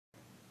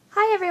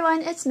Hi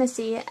everyone, it's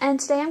Missy, and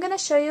today I'm going to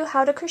show you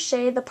how to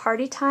crochet the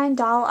Party Time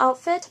Doll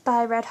Outfit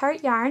by Red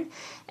Heart Yarn,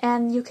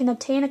 and you can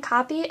obtain a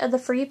copy of the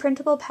free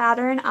printable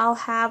pattern. I'll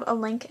have a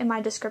link in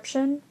my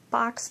description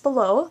box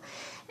below.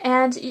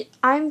 And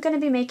I'm going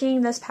to be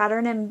making this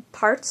pattern in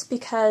parts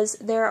because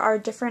there are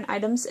different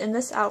items in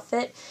this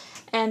outfit,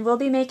 and we'll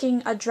be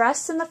making a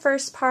dress in the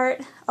first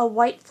part, a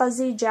white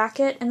fuzzy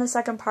jacket in the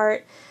second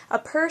part, a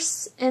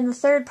purse in the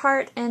third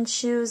part, and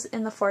shoes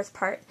in the fourth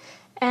part.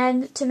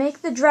 And to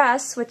make the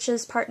dress, which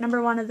is part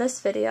number 1 of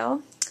this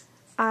video,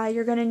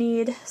 you're going to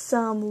need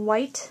some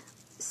white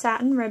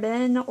satin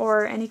ribbon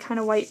or any kind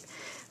of white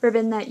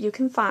ribbon that you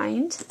can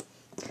find,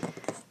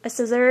 a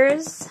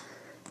scissors,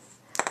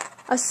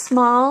 a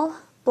small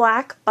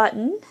black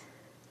button,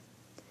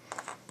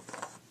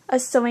 a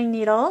sewing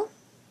needle,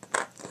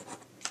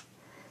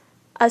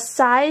 a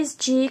size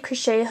G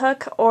crochet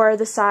hook or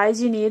the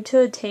size you need to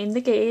attain the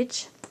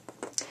gauge.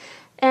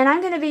 And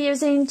I'm going to be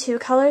using 2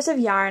 colors of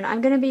yarn.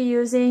 I'm going to be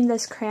using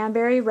this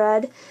cranberry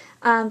red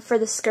for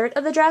the skirt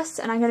of the dress,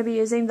 and I'm going to be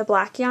using the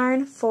black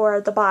yarn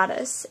for the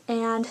bodice.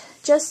 And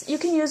just, you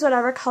can use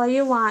whatever color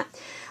you want.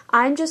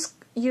 I'm just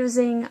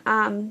using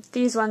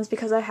these ones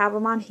because I have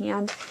them on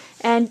hand.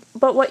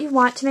 But what you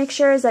want to make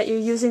sure is that you're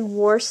using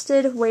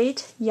worsted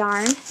weight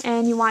yarn,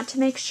 and you want to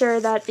make sure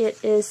that it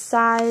is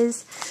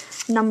size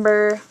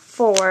number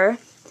 4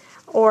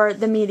 or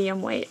the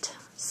medium weight.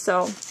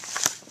 So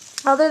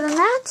other than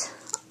that,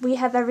 we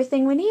have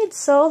everything we need,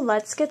 so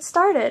let's get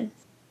started.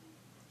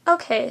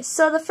 Okay,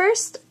 so the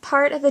first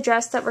part of the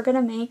dress that we're going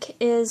to make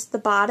is the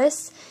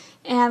bodice,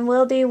 and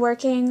we'll be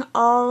working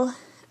all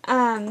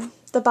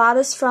the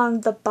bodice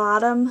from the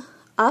bottom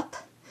up.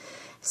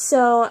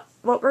 So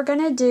what we're going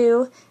to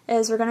do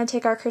is we're going to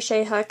take our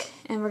crochet hook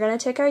and we're going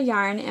to take our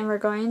yarn and we're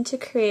going to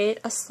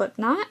create a slip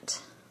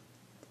knot.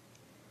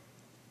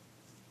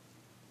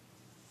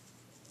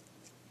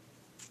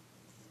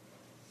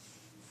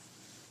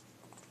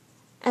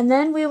 And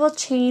then we will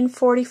chain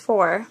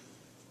 44.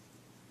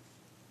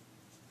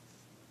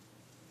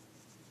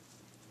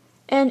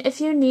 And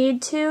if you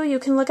need to, you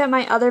can look at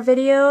my other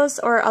videos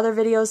or other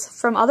videos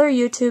from other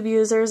YouTube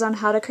users on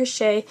how to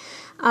crochet.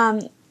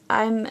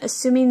 I'm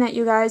assuming that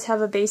you guys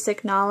have a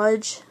basic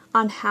knowledge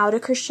on how to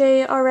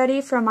crochet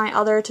already from my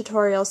other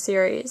tutorial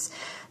series.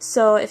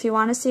 So if you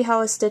want to see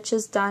how a stitch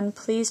is done,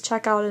 please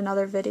check out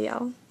another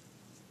video.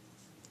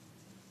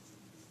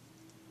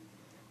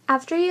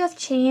 After you have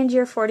chained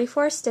your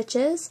 44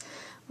 stitches,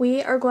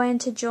 we are going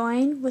to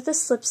join with a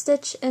slip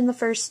stitch in the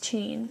first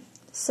chain.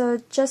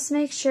 So just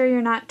make sure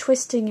you're not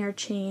twisting your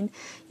chain.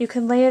 You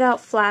can lay it out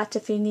flat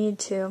if you need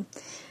to,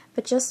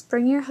 but just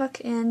bring your hook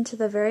into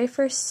the very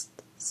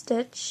first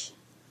stitch.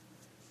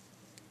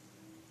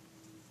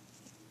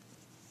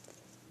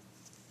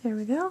 There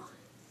we go.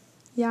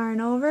 Yarn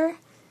over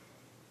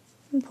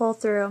and pull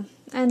through.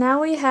 And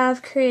now we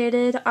have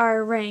created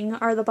our ring,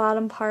 or the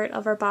bottom part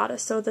of our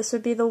bodice, so this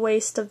would be the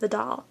waist of the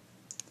doll.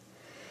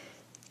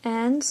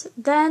 And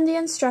then the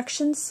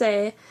instructions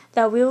say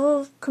that we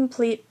will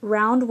complete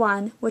round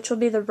 1, which will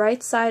be the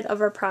right side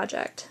of our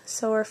project.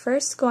 So we're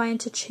first going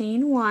to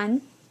chain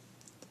 1,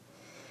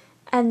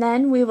 and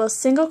then we will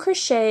single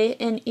crochet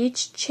in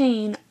each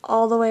chain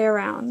all the way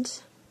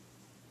around.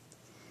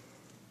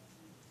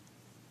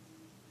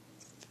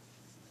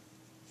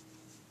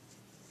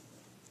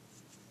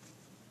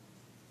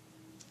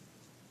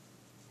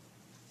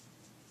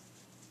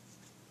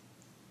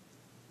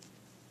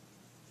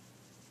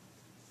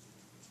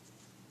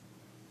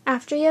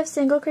 After you have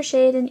single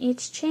crocheted in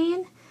each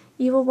chain,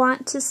 you will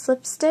want to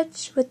slip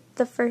stitch with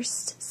the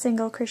first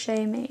single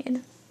crochet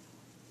made.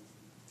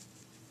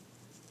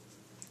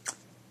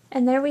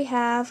 And there we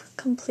have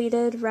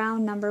completed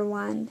round number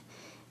 1.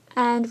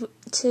 And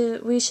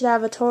we should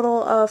have a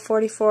total of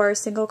 44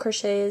 single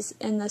crochets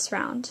in this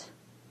round.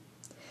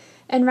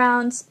 In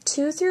rounds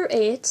 2 through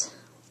 8,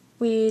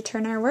 we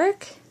turn our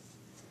work,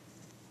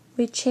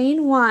 we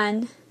chain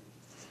 1,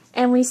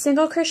 and we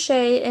single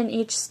crochet in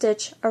each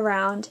stitch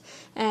around,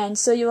 and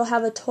so you will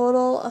have a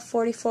total of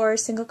 44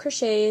 single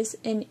crochets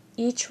in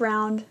each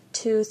round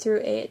 2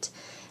 through 8.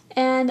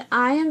 And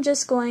I am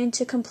just going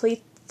to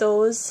complete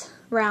those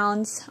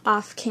rounds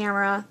off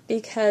camera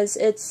because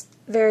it's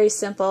very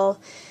simple,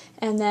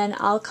 and then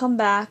I'll come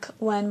back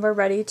when we're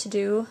ready to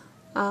do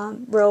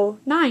row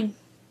 9.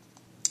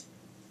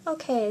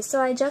 Okay,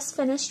 so I just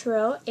finished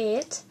row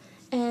 8.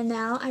 And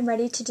now I'm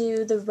ready to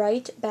do the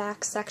right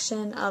back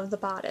section of the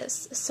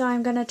bodice. So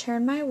I'm going to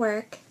turn my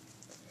work,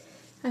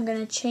 I'm going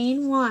to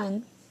chain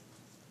 1,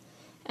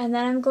 and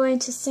then I'm going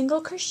to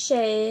single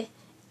crochet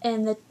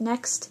in the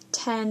next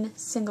 10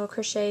 single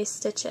crochet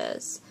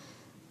stitches.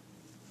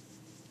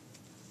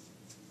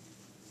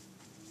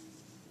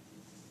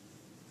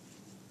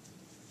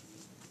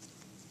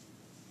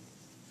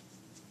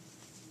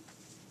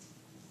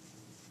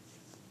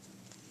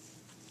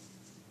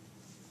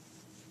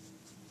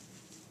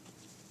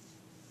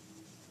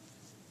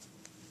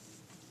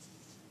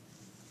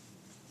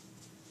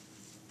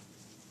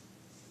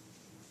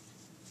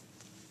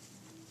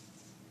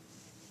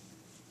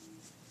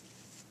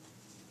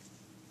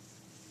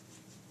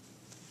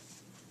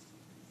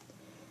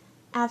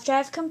 After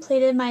I've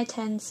completed my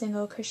 10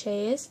 single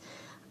crochets,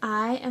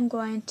 I am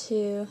going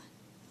to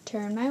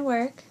turn my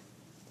work,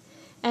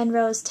 and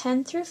rows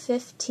 10 through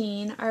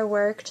 15 are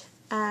worked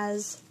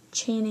as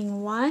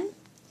chaining 1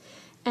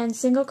 and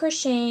single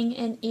crocheting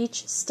in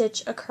each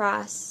stitch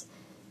across,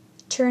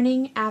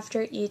 turning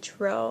after each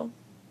row.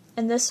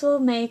 And this will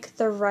make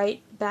the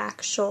right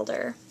back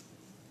shoulder.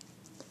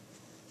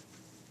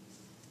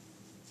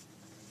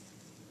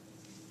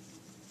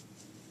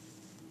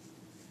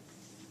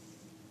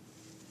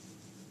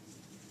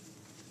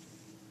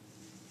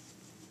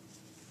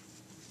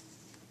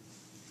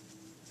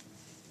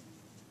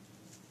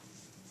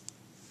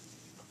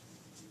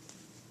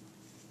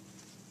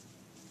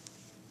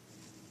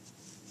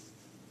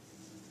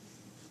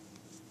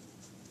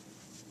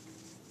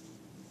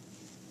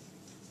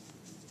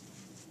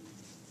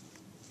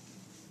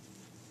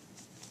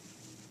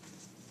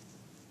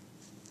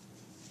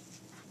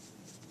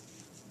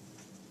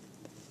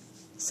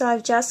 So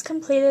I've just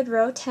completed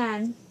row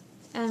 10,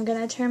 and I'm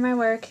going to turn my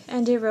work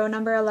and do row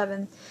number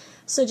 11.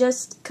 So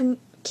just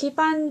keep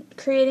on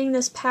creating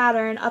this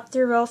pattern up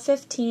through row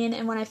 15,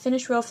 and when I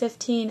finish row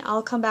 15,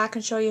 I'll come back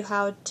and show you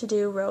how to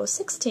do row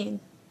 16.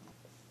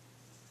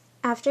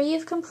 After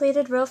you've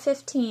completed row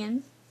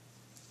 15,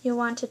 you'll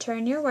want to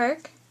turn your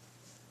work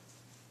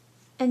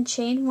and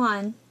chain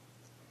 1,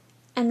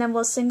 and then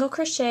we'll single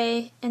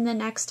crochet in the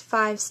next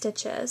 5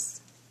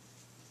 stitches.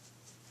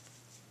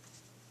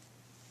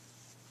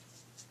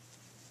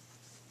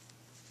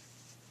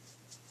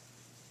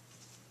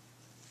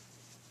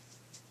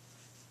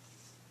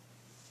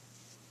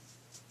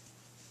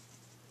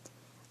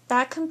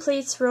 That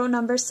completes row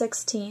number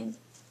 16.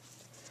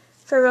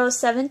 For rows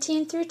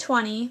 17 through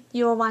 20,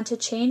 you will want to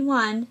chain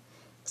 1,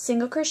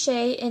 single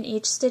crochet in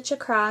each stitch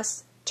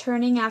across,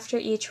 turning after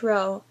each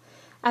row.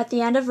 At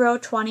the end of row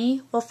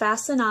 20, we'll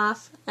fasten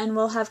off and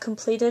we'll have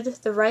completed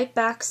the right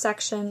back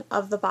section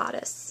of the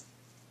bodice.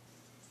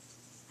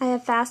 I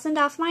have fastened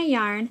off my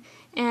yarn,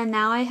 and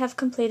now I have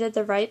completed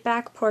the right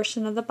back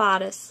portion of the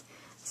bodice,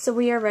 so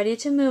we are ready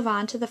to move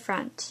on to the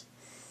front.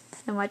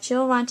 And what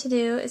you'll want to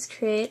do is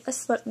create a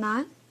slip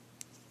knot.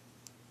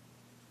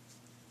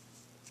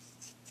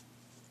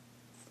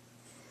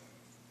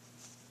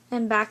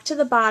 And back to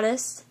the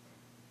bodice,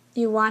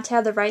 you want to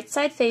have the right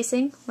side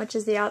facing, which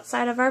is the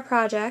outside of our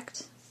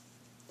project.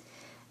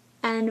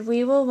 And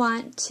we will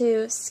want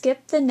to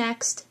skip the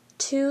next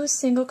 2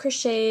 single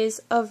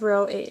crochets of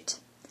row 8.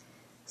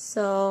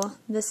 So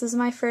this is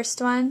my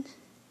first one,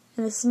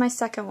 and this is my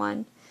second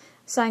one.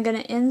 So I'm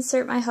going to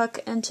insert my hook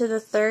into the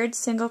 3rd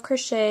single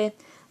crochet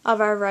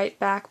of our right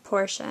back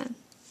portion.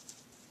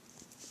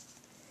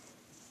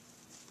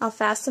 I'll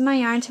fasten my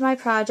yarn to my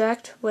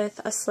project with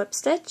a slip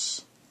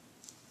stitch.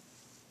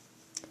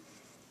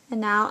 And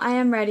now I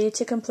am ready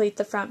to complete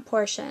the front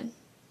portion.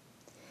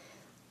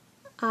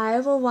 I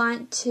will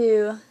want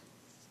to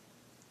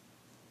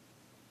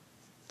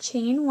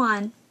chain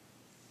 1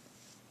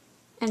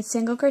 and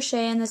single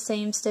crochet in the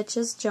same stitch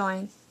as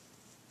join.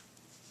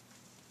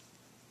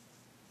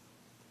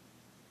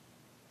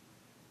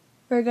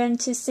 We're going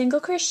to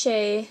single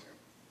crochet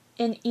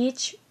in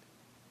each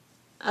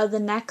of the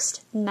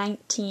next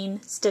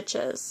 19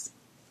 stitches.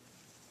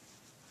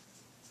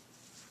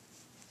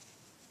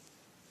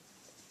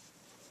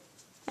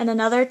 And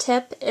another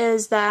tip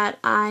is that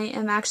I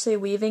am actually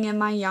weaving in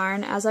my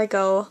yarn as I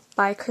go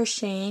by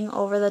crocheting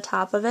over the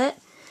top of it.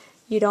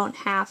 You don't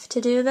have to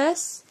do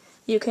this.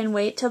 You can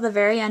wait till the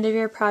very end of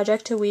your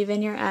project to weave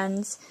in your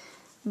ends,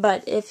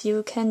 but if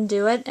you can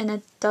do it and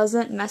it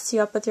doesn't mess you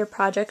up with your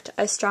project,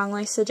 I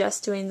strongly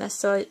suggest doing this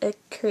so it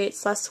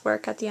creates less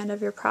work at the end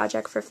of your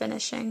project for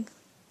finishing.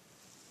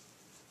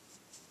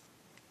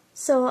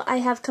 So I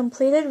have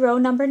completed row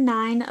number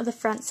 9 of the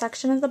front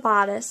section of the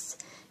bodice.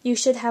 You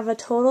should have a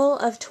total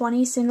of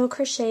 20 single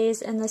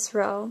crochets in this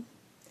row.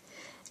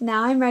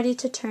 Now I'm ready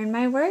to turn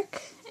my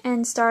work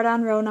and start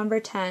on row number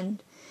 10.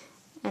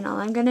 And all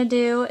I'm going to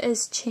do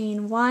is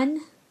chain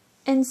 1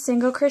 and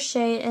single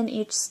crochet in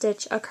each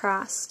stitch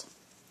across.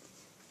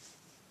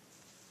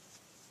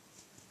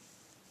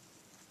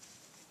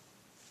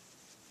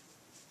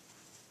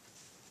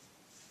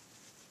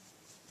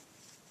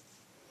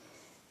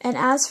 And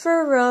as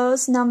for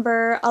rows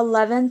number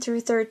 11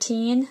 through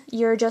 13,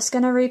 you're just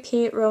going to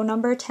repeat row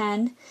number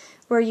 10,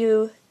 where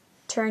you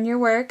turn your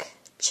work,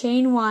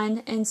 chain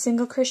 1, and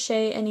single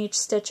crochet in each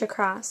stitch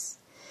across.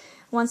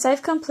 Once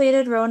I've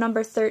completed row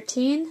number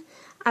 13,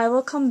 I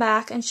will come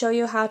back and show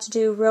you how to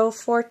do row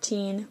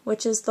 14,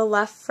 which is the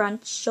left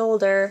front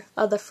shoulder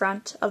of the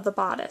front of the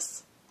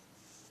bodice.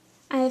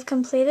 I have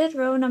completed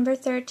row number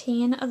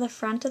 13 of the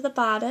front of the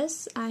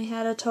bodice. I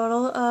had a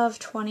total of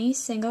 20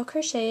 single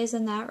crochets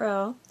in that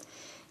row,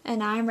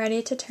 and I'm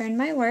ready to turn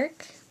my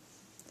work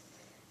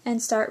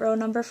and start row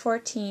number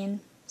 14.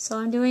 So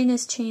all I'm doing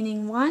is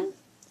chaining 1,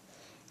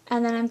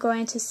 and then I'm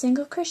going to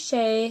single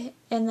crochet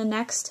in the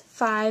next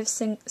 5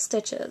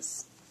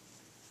 stitches.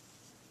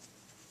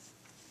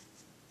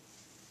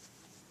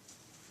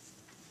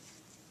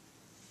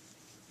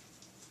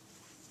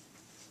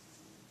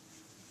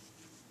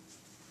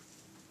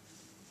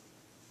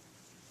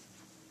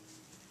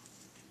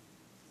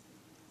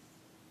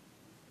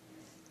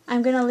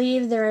 I'm going to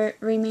leave the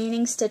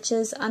remaining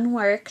stitches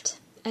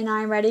unworked, and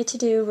I'm ready to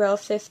do row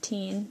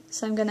 15.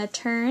 So I'm going to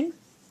turn,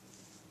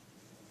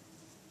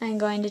 I'm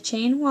going to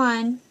chain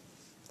 1,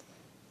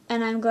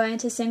 and I'm going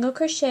to single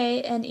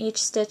crochet in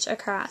each stitch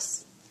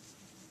across.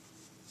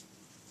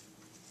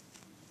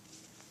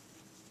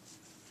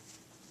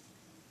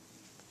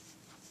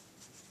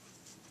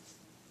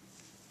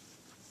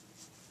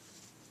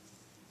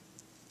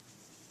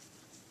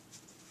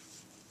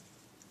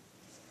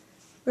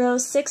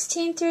 Rows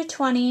 16 through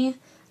 20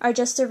 are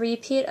just a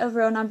repeat of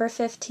row number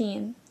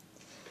 15.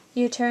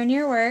 You turn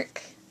your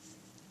work,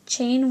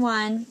 chain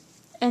 1,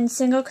 and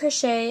single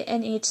crochet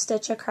in each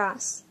stitch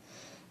across.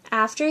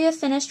 After you've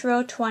finished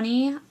row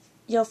 20,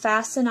 you'll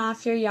fasten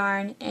off your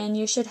yarn, and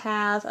you should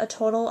have a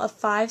total of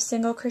 5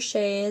 single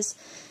crochets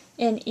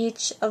in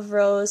each of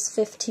rows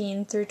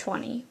 15 through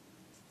 20.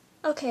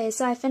 Okay,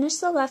 so I finished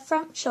the left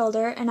front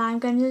shoulder, and I'm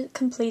going to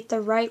complete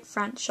the right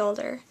front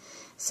shoulder.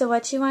 So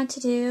what you want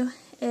to do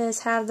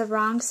is have the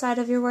wrong side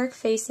of your work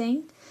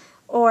facing,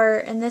 or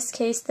in this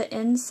case the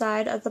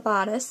inside of the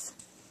bodice.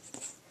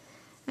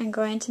 I'm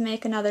going to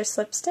make another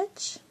slip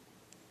stitch,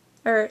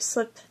 or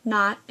slip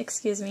knot,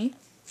 excuse me.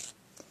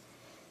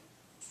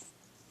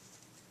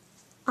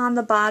 On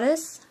the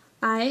bodice,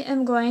 I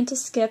am going to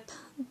skip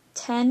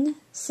 10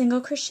 single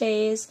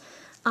crochets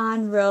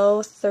on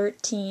row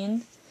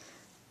 13.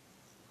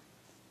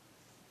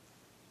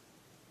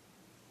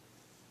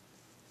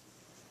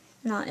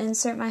 And I'll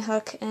insert my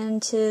hook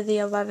into the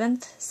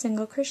 11th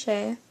single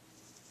crochet.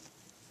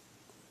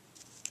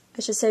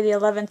 I should say the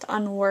 11th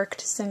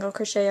unworked single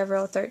crochet of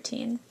row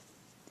 13.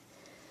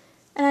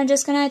 And I'm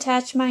just going to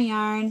attach my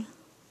yarn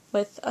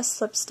with a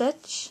slip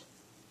stitch.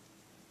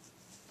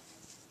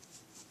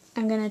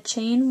 I'm going to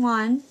chain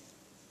 1, and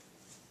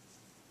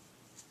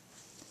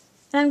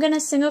I'm going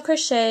to single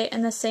crochet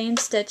in the same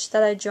stitch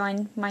that I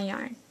joined my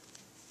yarn.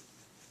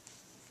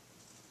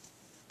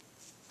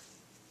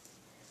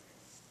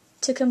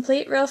 To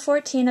complete row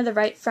 14 of the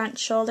right front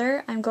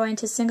shoulder, I'm going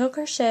to single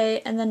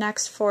crochet in the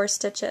next 4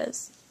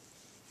 stitches.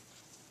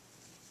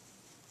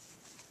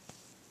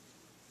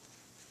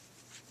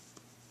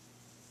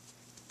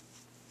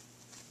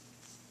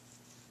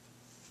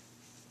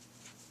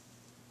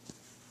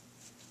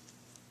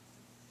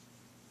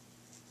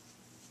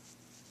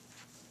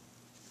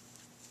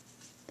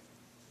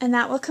 And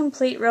that will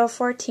complete row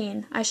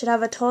 14. I should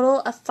have a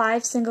total of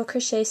 5 single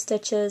crochet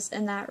stitches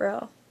in that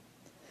row.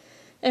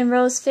 In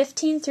rows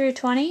 15 through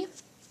 20,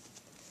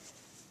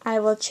 I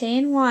will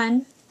chain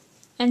 1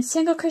 and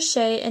single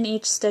crochet in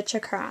each stitch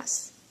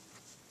across,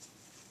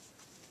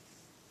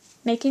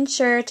 making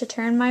sure to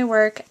turn my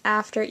work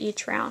after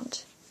each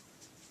round.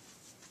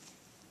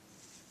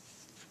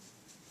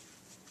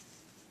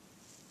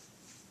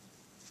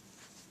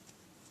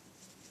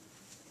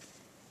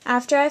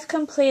 After I've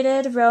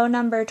completed row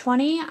number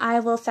 20, I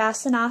will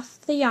fasten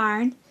off the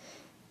yarn,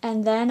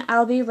 and then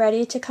I'll be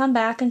ready to come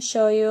back and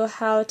show you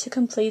how to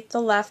complete the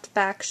left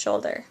back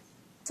shoulder.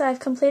 So I've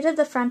completed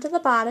the front of the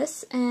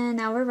bodice, and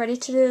now we're ready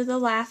to do the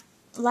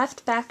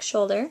left back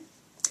shoulder.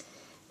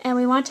 And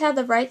we want to have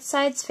the right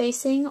sides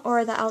facing,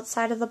 or the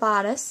outside of the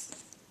bodice.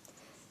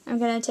 I'm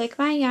going to take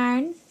my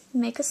yarn,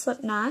 make a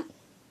slip knot.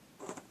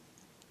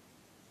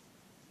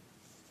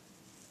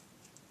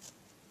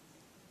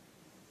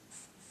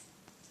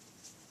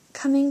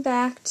 Coming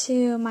back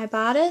to my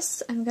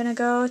bodice, I'm going to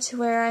go to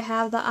where I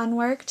have the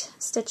unworked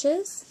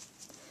stitches.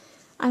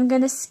 I'm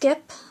going to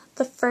skip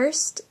the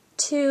first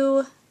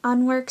 2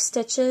 unworked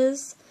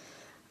stitches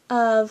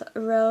of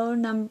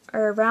round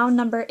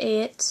number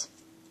 8,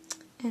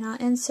 and I'll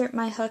insert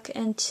my hook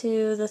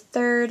into the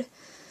 3rd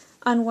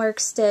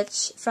unworked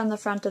stitch from the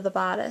front of the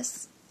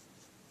bodice.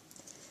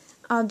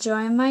 I'll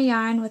join my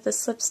yarn with a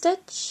slip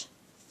stitch,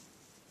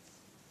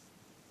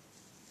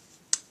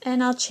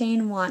 and I'll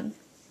chain 1.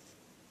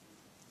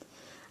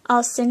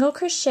 I'll single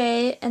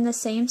crochet in the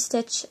same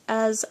stitch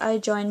as I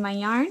joined my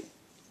yarn,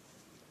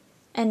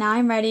 and now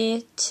I'm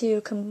ready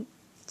to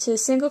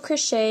single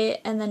crochet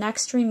in the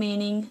next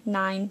remaining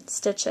 9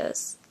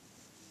 stitches.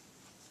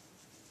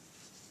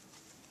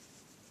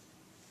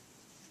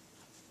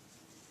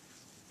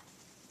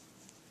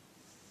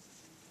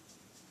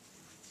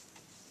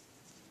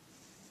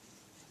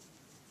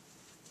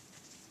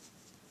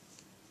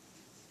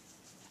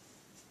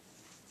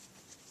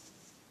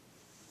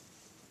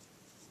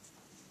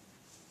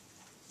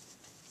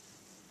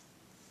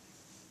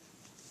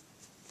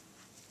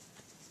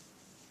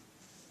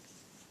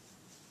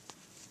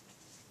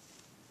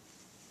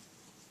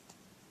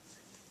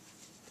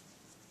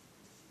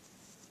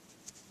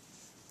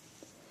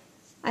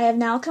 I have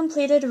now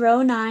completed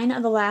row 9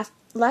 of the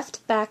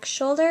left back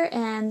shoulder,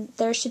 and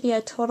there should be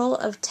a total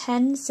of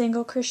 10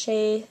 single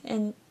crochet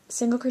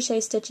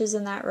stitches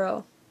in that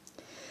row.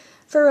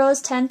 For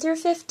rows 10 through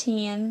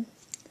 15,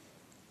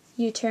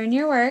 you turn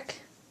your work,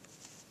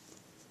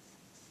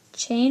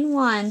 chain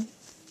 1,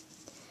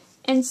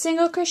 and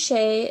single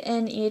crochet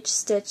in each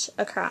stitch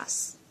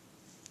across.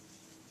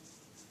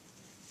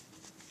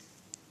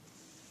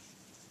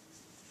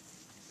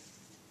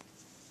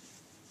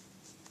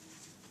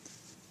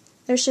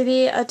 there should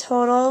be a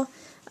total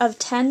of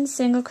 10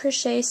 single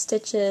crochet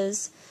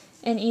stitches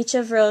in each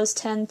of rows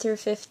 10 through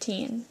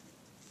 15.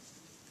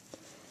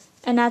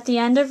 And at the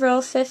end of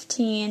row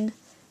 15,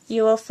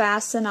 you will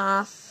fasten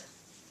off,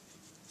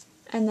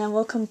 and then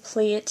we'll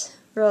complete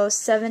rows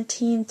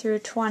 17 through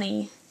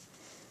 20,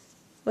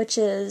 which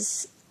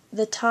is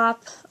the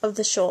top of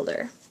the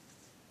shoulder.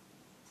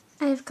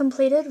 I have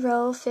completed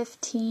row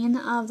 15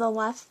 of the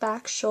left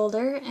back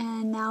shoulder,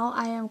 and now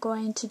I am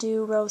going to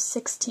do row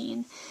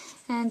 16.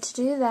 And to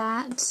do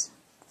that,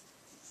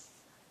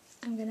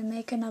 I'm going to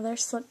make another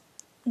slip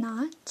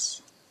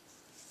knot.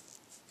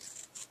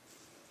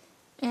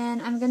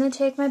 And I'm going to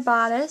take my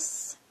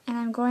bodice and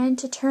I'm going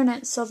to turn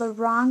it so the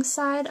wrong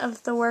side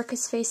of the work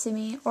is facing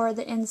me, or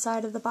the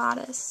inside of the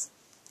bodice.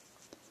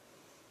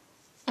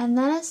 And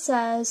then it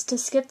says to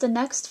skip the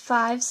next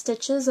 5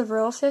 stitches of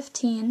row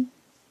 15.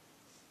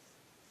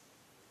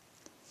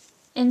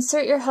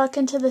 Insert your hook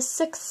into the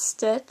 6th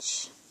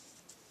stitch,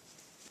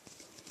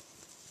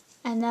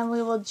 and then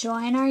we will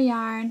join our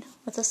yarn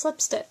with a slip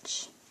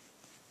stitch.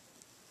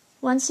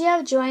 Once you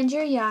have joined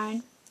your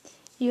yarn,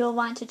 you will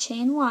want to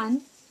chain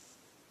 1,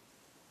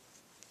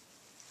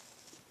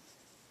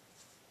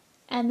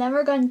 and then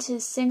we're going to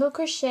single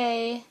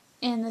crochet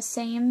in the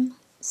same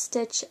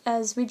stitch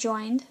as we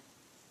joined.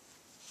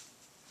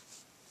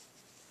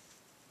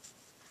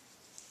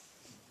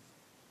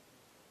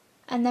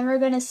 And then we're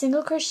going to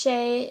single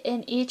crochet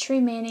in each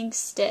remaining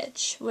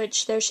stitch,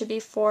 which there should be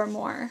 4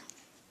 more.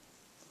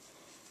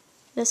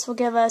 This will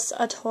give us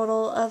a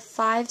total of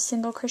 5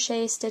 single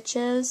crochet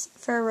stitches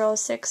for row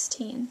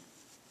 16.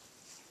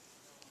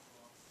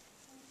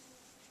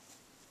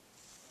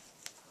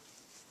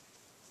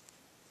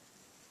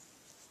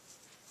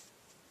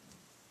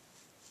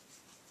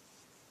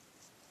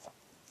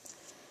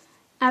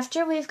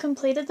 After we've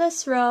completed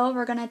this row,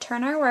 we're going to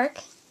turn our work,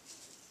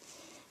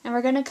 and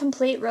we're going to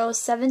complete rows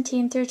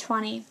 17 through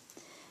 20.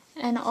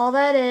 And all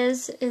that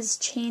is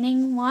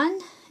chaining 1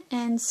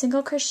 and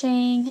single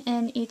crocheting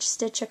in each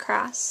stitch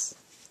across.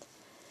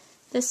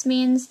 This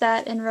means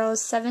that in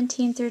rows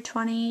 17 through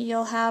 20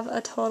 you'll have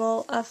a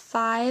total of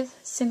 5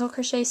 single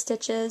crochet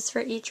stitches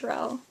for each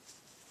row.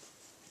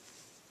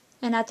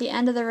 And at the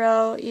end of the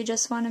row, you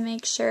just want to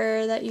make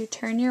sure that you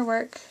turn your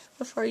work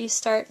before you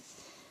start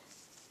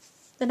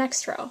the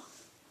next row.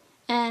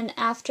 And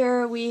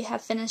after we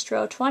have finished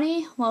row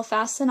 20, we'll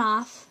fasten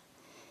off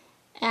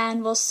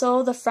and we'll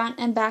sew the front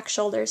and back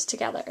shoulders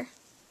together.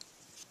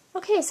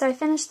 Okay, so I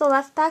finished the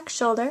left back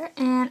shoulder,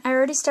 and I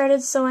already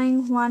started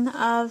sewing one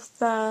of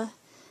the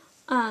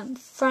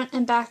front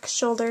and back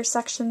shoulder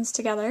sections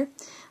together.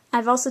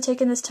 I've also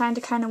taken this time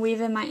to kind of weave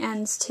in my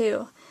ends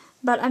too.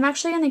 But I'm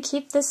actually going to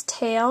keep this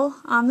tail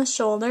on the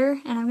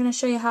shoulder, and I'm going to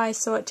show you how I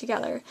sew it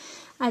together.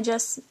 I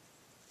just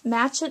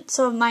match it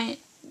so my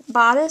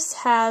bodice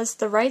has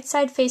the right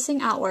side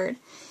facing outward,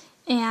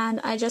 and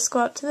I just go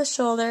up to the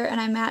shoulder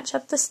and I match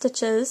up the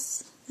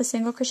stitches, the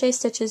single crochet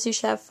stitches. You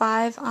should have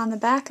 5 on the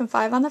back and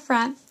 5 on the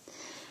front.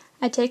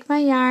 I take my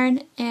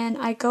yarn and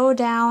I go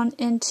down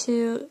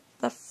into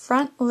the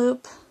front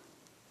loop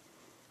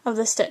of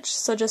the stitch,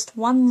 so just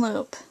one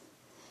loop,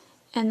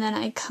 and then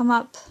I come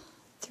up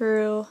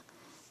through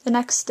the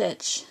next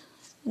stitch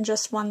in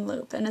just one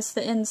loop, and it's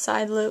the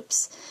inside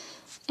loops.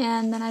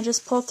 And then I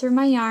just pull through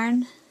my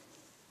yarn,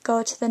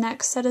 go to the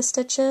next set of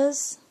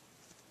stitches,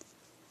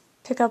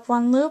 pick up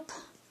one loop,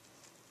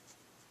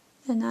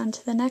 then on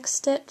to the next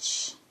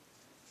stitch,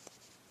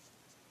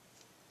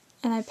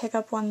 and I pick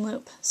up one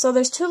loop. So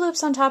there's 2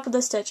 loops on top of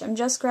the stitch. I'm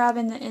just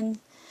grabbing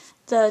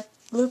the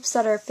loops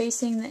that are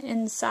facing the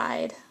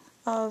inside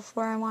of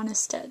where I want to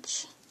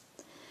stitch.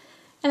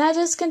 And I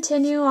just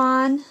continue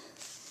on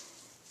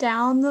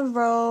down the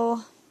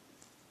row.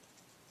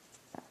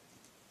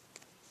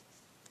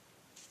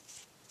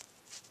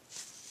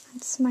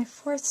 It's my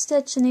 4th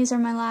stitch, and these are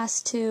my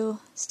last 2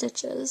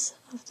 stitches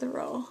of the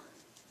row.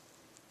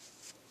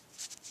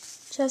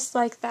 Just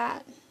like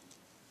that.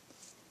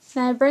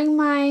 Then I bring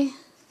my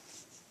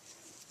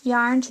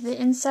yarn to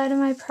the inside of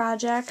my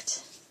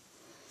project,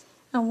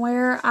 and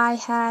where I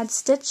had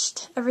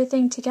stitched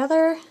everything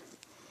together,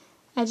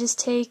 I just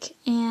take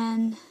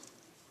and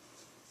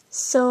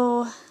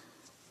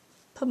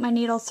put my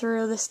needle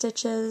through the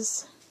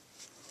stitches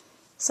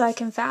so I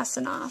can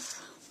fasten off.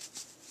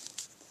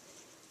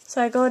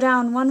 So I go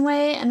down one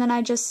way and then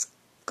I just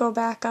go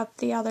back up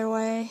the other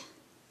way.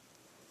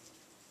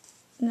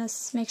 And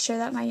just make sure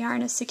that my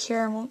yarn is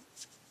secure and won't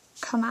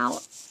come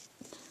out.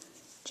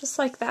 Just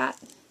like that.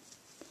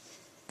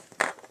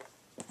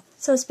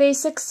 So it's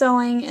basic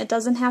sewing. It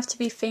doesn't have to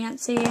be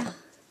fancy.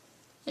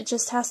 It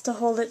just has to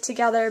hold it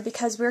together,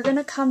 because we're going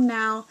to come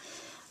now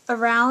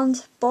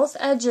around both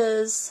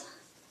edges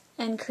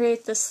and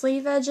create the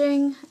sleeve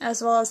edging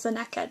as well as the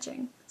neck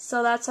edging.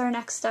 So that's our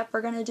next step. We're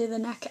going to do the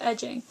neck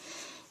edging.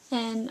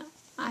 And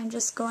I'm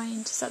just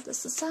going to set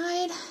this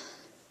aside.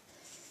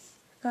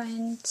 We're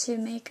going to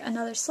make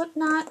another slip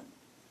knot.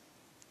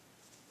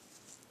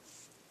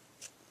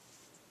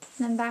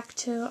 And then back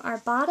to our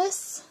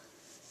bodice.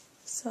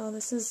 So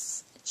this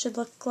is, it should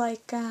look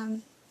like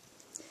kind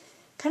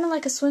kind of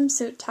like a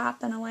swimsuit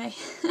top in a way.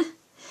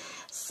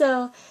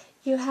 So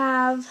you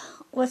have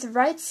with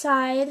right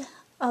side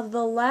of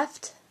the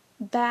left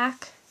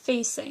back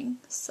facing.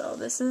 So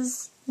this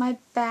is my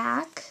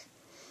back,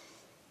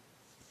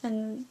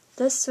 and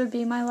this would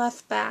be my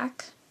left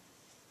back.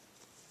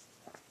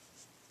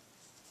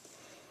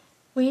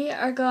 We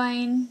are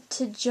going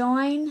to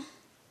join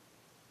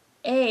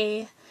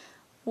A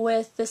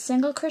with the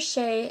single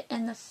crochet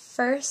in the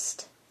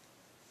first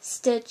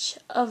stitch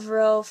of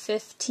row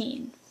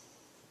 15.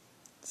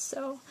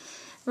 So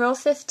row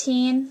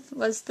 15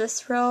 was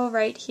this row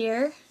right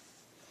here.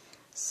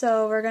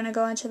 So we're going to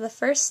go into the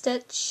first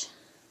stitch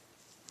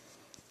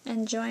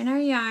and join our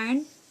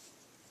yarn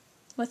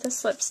with a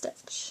slip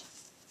stitch.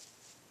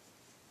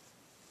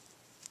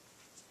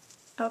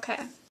 Okay,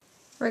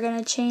 we're going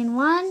to chain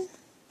 1,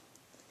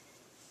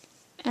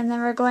 and then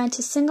we're going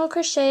to single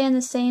crochet in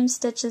the same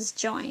stitch as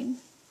join.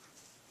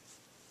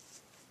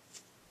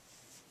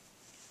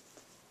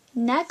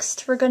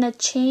 Next, we're going to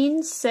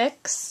chain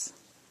 6,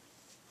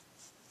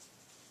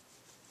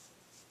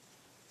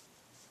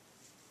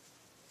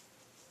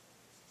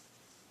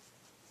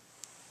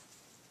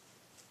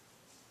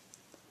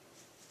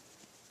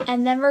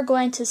 and then we're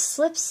going to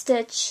slip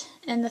stitch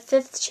in the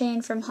 5th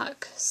chain from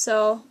hook.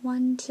 So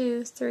 1,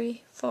 2,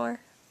 3, 4,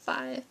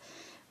 5.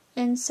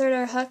 Insert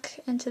our hook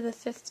into the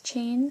 5th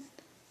chain,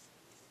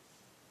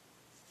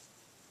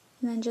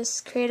 and then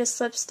just create a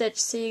slip stitch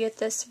so you get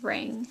this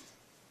ring.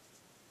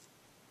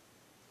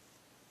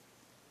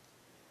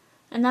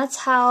 And that's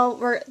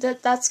how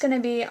that's going to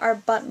be our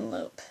button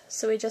loop.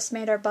 So we just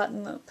made our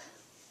button loop.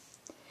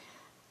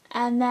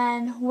 And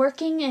then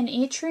working in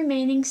each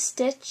remaining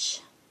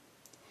stitch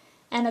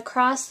and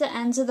across the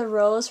ends of the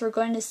rows, we're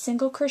going to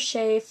single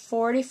crochet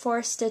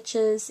 44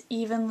 stitches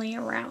evenly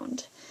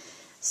around.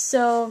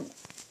 So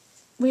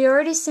we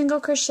already single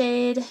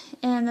crocheted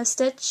in the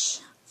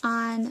stitch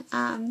on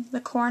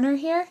the corner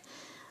here.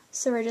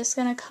 So we're just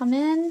going to come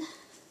in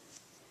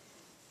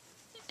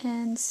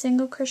and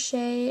single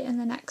crochet in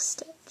the next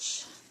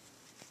stitch.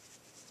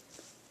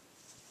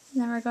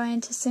 And then we're going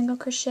to single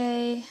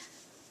crochet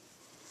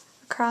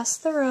across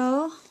the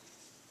row.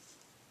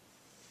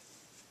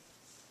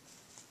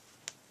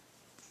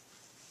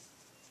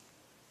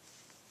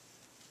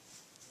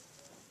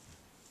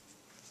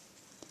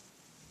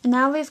 And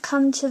now we've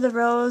come to the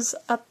rows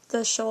up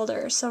the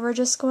shoulder, so we're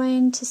just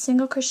going to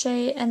single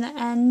crochet in the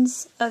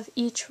ends of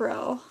each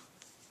row.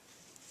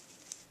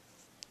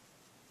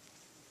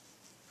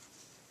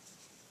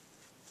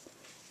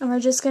 And we're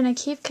just going to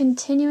keep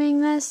continuing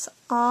this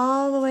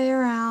all the way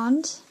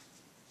around,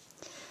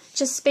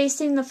 just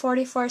spacing the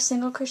 44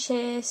 single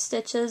crochet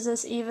stitches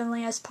as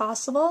evenly as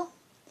possible.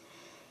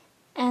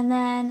 And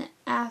then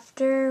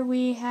after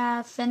we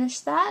have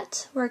finished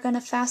that, we're going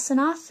to fasten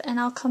off, and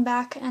I'll come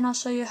back and I'll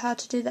show you how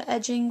to do the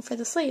edging for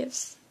the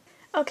sleeves.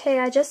 Okay,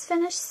 I just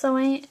finished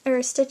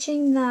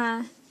stitching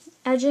the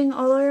edging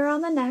all the way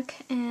around the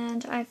neck,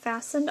 and I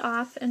fastened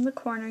off in the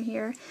corner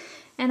here.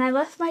 And I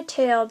left my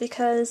tail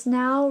because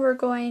now we're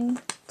going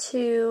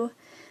to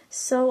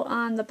sew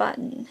on the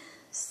button.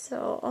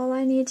 So all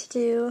I need to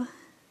do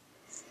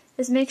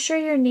is make sure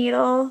your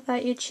needle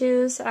that you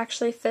choose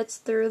actually fits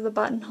through the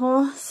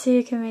buttonhole so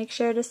you can make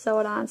sure to sew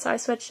it on. So I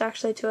switched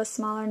actually to a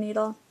smaller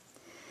needle.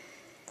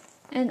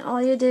 And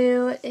all you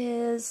do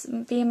is,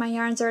 being my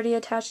yarn's already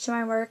attached to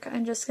my work,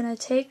 I'm just going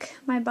to take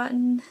my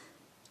button,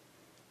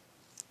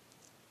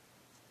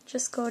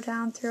 just go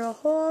down through a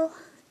hole,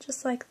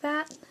 just like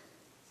that.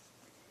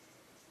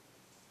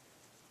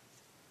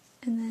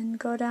 And then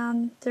go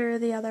down through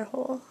the other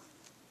hole.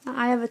 Now,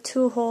 I have a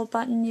 2-hole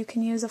button, you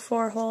can use a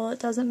 4-hole, it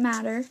doesn't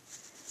matter.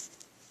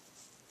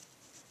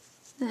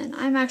 And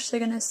I'm actually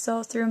going to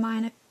sew through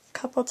mine a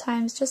couple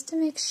times just to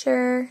make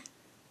sure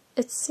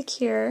it's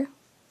secure.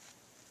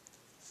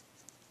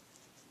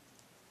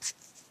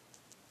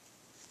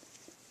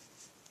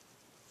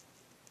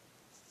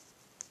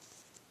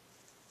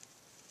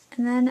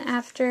 And then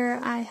after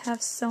I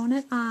have sewn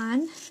it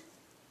on,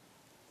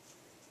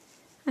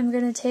 I'm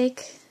going to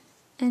take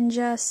and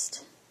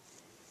just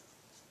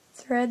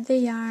thread the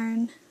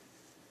yarn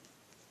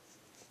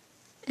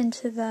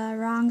into the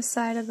wrong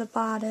side of the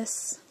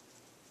bodice.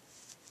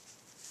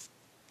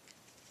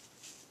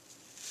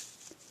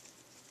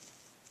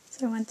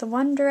 So I went the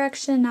one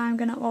direction, now I'm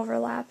going to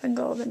overlap and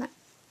go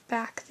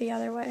back the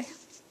other way.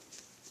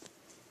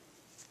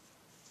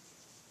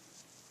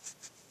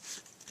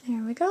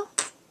 There we go.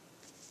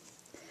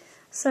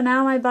 So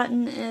now my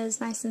button is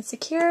nice and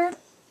secure.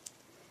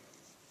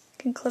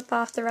 Can clip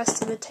off the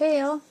rest of the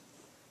tail,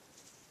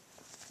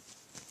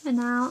 and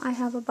now I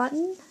have a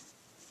button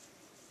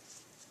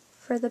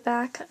for the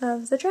back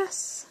of the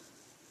dress,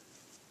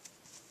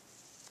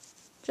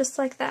 just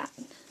like that.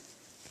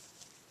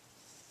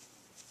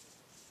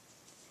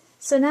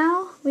 So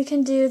now we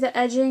can do the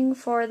edging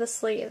for the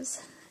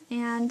sleeves,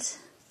 and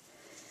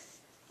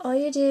all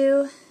you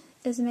do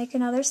is make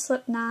another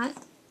slip knot.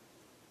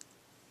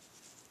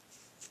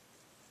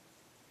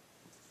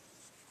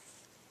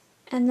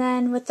 And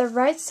then with the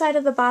right side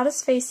of the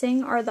bodice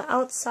facing, or the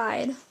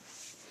outside,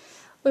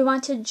 we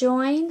want to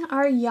join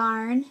our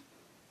yarn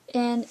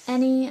in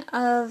any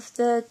of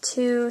the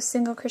 2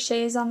 single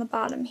crochets on the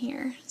bottom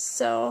here.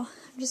 So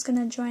I'm just going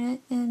to join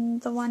it in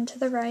the one to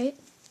the right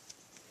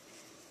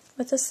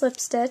with a slip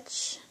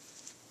stitch.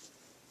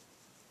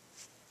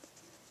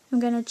 I'm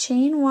going to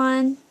chain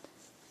 1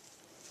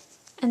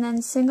 and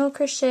then single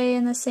crochet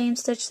in the same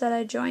stitch that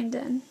I joined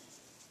in.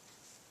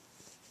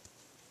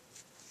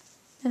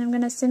 And I'm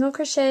going to single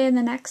crochet in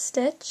the next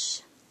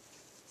stitch.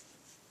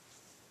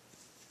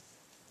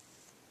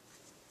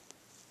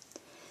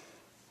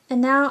 And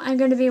now I'm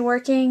going to be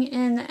working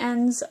in the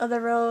ends of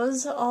the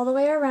rows all the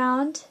way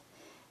around,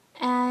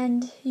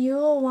 and you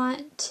will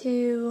want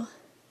to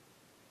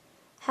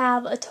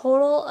have a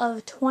total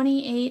of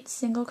 28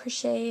 single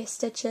crochet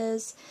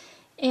stitches,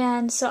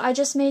 and so I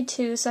just made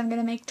 2, so I'm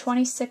going to make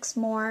 26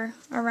 more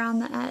around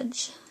the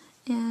edge.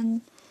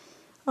 And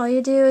all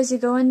you do is you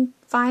go and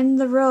find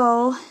the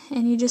row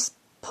and you just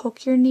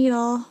poke your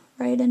needle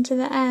right into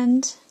the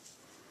end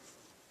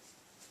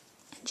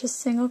and just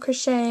single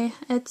crochet.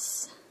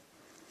 There's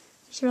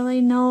really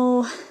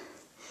no,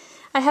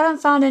 I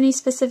haven't found any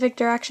specific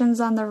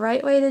directions on the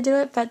right way to do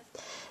it, but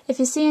if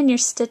you see in your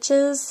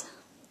stitches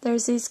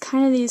there's these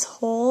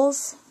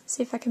holes. Let's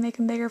see if I can make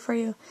them bigger for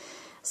you.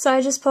 So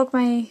I just poke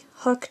my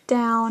hook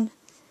down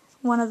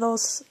one of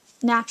those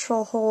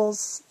natural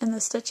holes in the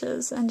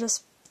stitches and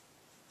just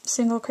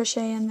single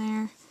crochet in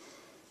there.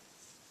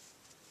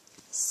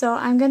 So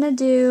I'm going to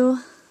do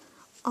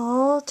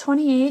all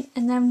 28,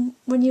 and then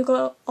when you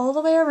go all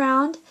the way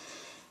around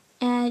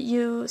and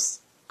you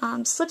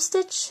slip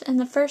stitch in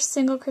the first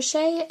single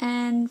crochet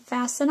and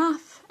fasten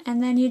off,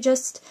 and then you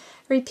just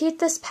repeat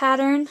this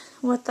pattern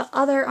with the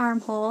other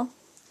armhole.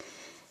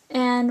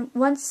 And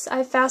once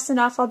I've fastened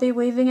off, I'll be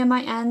weaving in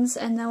my ends,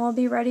 and then we'll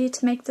be ready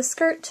to make the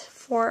skirt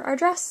for our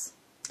dress.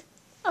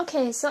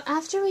 Okay, so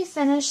after we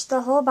finished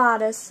the whole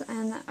bodice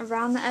and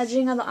around the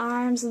edging of the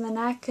arms and the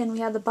neck, and we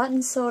had the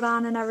buttons sewed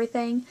on and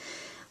everything,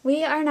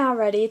 we are now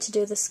ready to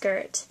do the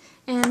skirt.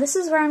 And this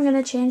is where I'm going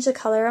to change the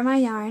color of my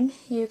yarn.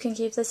 You can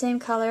keep the same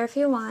color if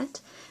you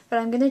want, but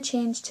I'm going to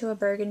change to a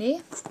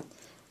burgundy.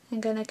 I'm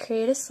going to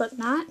create a slip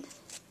knot.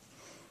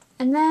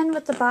 And then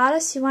with the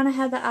bodice, you want to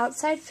have the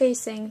outside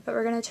facing, but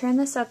we're going to turn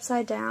this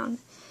upside down.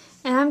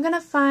 And I'm going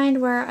to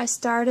find where I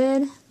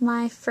started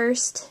my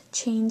first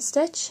chain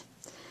stitch,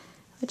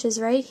 which is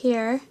right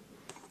here.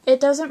 It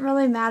doesn't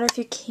really matter if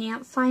you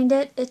can't find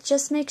it. It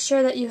just makes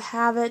sure that you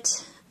have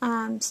it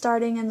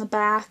starting in the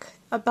back,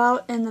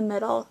 about in the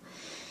middle.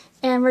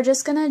 And we're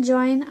just going to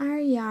join our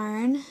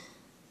yarn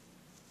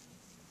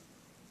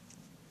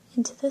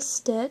into the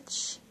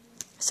stitch.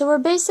 So we're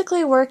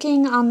basically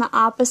working on the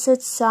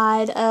opposite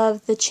side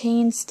of the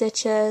chain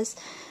stitches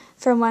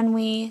from when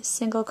we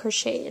single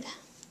crocheted.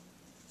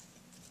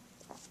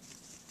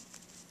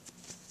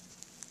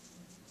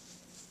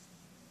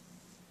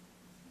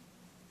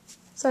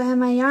 So I have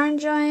my yarn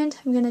joined.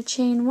 I'm going to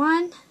chain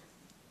 1,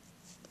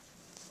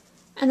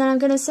 and then I'm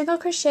going to single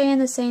crochet in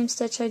the same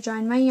stitch I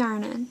joined my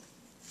yarn in.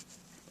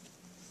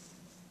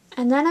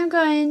 And then I'm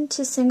going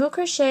to single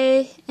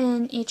crochet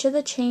in each of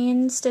the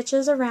chain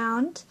stitches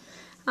around,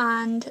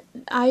 and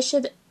I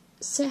should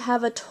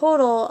have a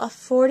total of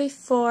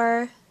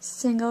 44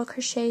 single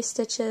crochet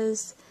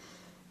stitches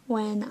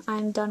when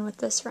I'm done with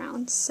this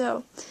round.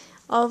 So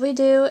all we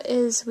do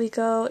is we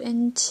go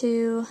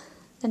into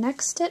the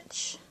next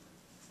stitch.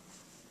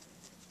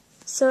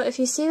 So if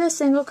you see the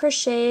single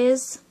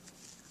crochets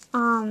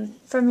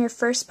from your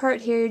first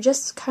part here, you're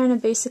just kind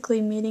of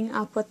basically meeting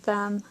up with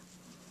them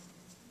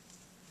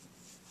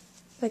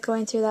by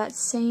going through that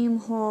same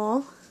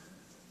hole.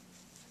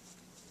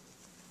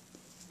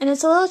 And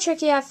it's a little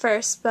tricky at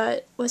first,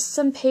 but with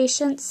some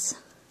patience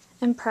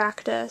and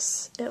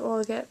practice, it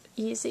will get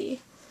easier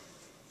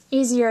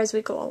as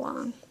we go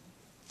along.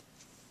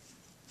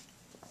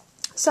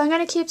 So I'm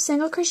going to keep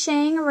single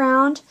crocheting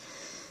around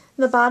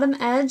the bottom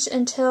edge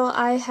until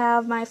I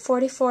have my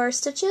 44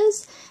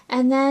 stitches,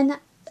 and then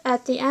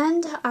at the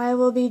end I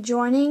will be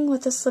joining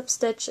with a slip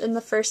stitch in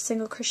the first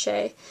single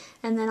crochet,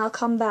 and then I'll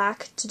come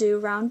back to do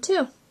round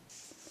 2.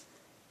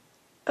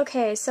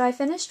 Okay, so I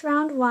finished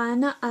round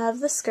 1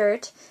 of the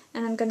skirt,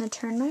 and I'm going to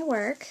turn my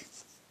work,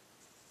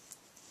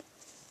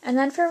 and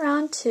then for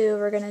round 2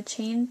 we're going to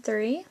chain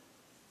 3,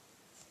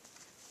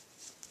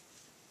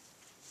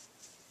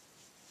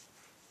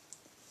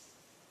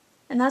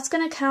 and that's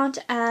going to count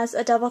as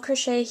a double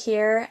crochet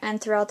here and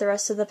throughout the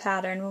rest of the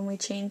pattern when we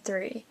chain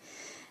 3.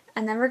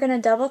 And then we're going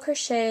to double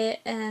crochet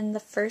in the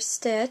first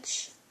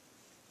stitch,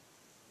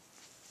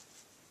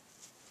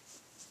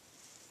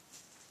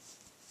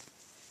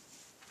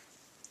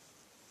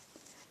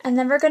 and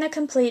then we're going to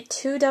complete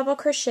 2 double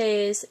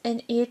crochets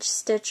in each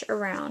stitch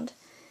around.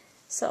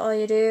 So all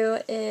you do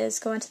is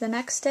go into the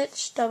next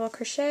stitch, double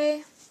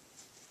crochet,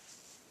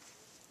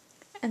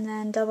 and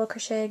then double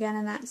crochet again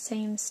in that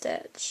same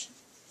stitch.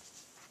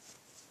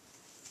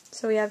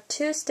 So we have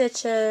 2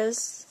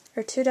 stitches,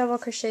 or 2 double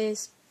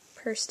crochets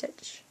per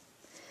stitch.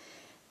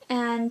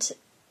 And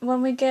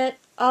when we get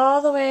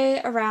all the way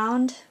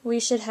around, we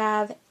should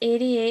have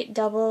 88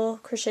 double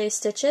crochet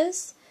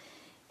stitches.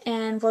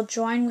 and we'll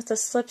join with a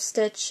slip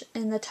stitch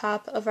in the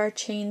top of our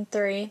chain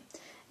 3,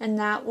 and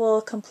that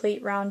will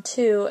complete round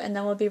 2, and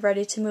then we'll be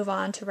ready to move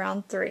on to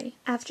round 3.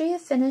 After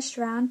you've finished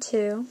round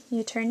 2,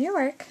 you turn your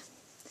work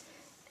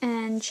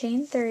and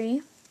chain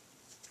 3,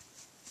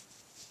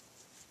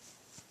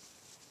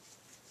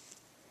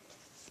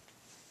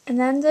 and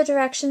then the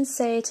directions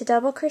say to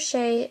double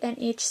crochet in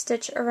each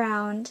stitch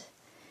around,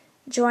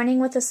 joining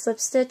with a slip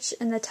stitch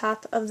in the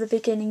top of the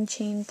beginning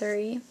chain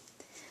 3.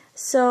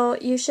 So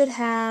you should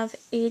have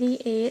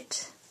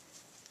 88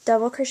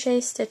 double crochet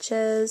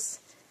stitches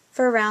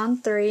for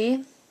round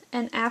 3,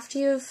 and after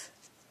you've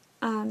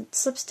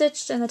slip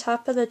stitched in the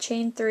top of the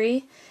chain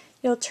 3,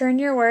 you'll turn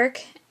your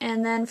work,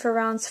 and then for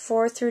rounds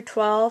 4 through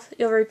 12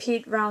 you'll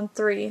repeat round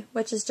 3,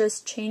 which is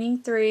just chaining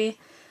 3,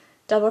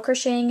 double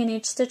crocheting in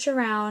each stitch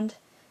around,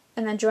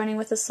 and then joining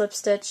with a slip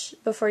stitch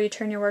before you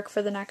turn your work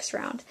for the next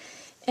round.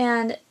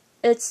 And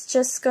it's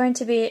just going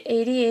to be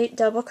 88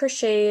 double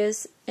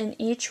crochets in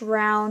each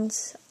round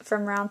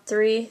from round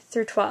 3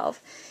 through 12.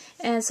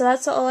 And so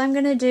that's all I'm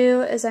going to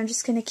do, is I'm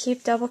just going to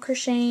keep double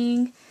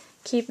crocheting,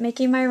 keep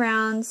making my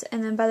rounds,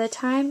 and then by the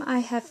time I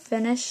have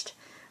finished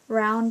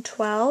round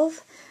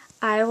 12,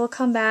 I will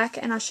come back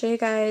and I'll show you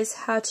guys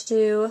how to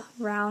do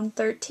round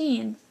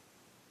 13.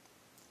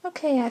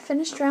 Okay, I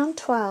finished round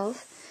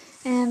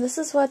 12, and this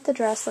is what the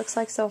dress looks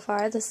like so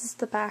far. This is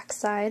the back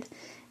side.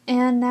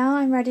 And now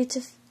I'm ready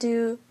to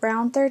do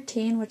round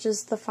 13, which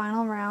is the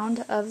final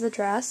round of the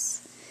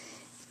dress.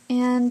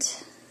 And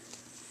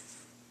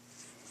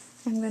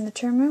I'm going to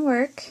turn my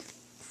work,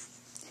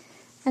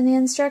 and the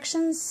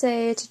instructions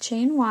say to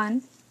chain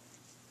 1,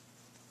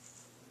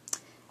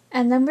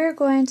 and then we're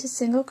going to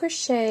single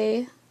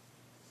crochet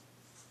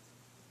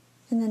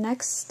in the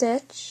next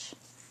stitch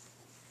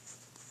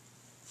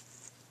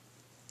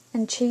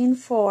and chain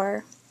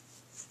 4.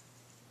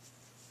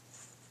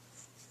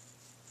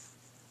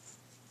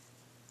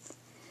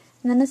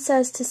 And then it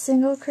says to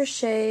single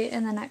crochet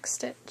in the next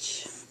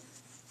stitch.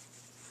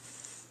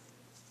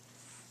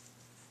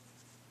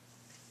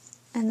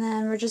 And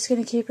then we're just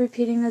going to keep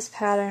repeating this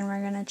pattern.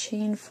 We're going to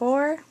chain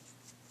 4,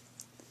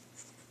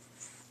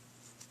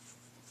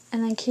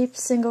 and then keep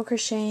single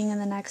crocheting in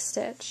the next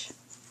stitch.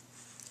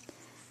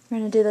 We're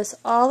going to do this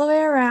all the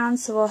way around,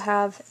 so we'll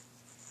have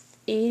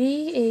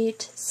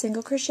 88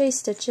 single crochet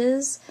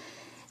stitches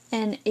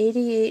and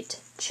 88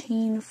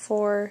 chain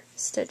 4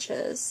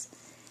 stitches.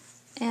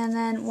 And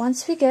then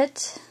once we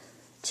get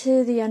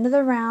to the end of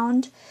the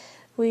round,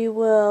 we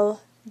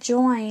will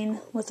join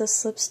with a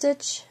slip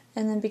stitch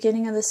and then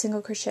beginning of the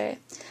single crochet.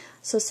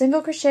 So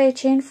single crochet,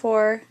 chain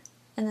 4,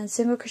 and then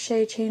single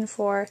crochet, chain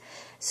 4.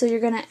 So you're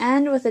going to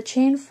end with a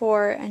chain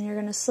 4, and you're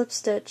going to slip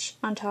stitch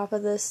on top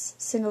of this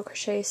single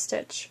crochet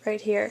stitch right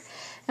here.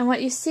 And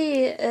what you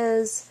see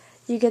is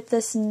you get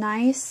this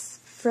nice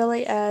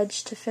frilly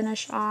edge to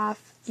finish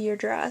off your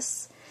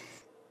dress.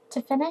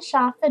 To finish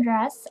off the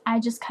dress, I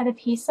just cut a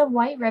piece of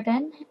white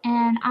ribbon,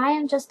 and I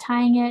am just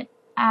tying it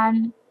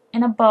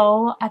in a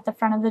bow at the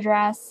front of the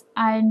dress.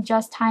 I'm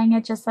just tying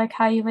it just like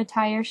how you would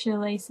tie your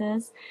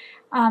shoelaces.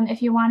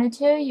 If you wanted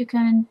to, you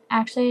can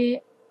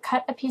actually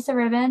cut a piece of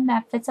ribbon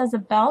that fits as a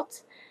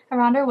belt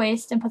around her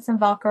waist and put some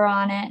Velcro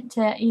on it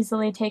to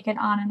easily take it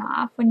on and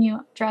off when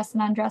you dress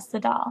and undress the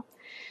doll.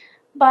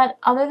 But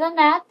other than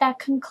that, that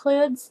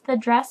concludes the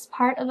dress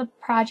part of the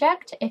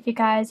project. If you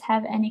guys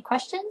have any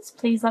questions,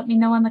 please let me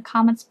know in the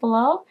comments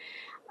below.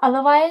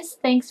 Otherwise,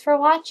 thanks for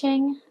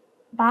watching.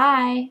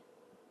 Bye!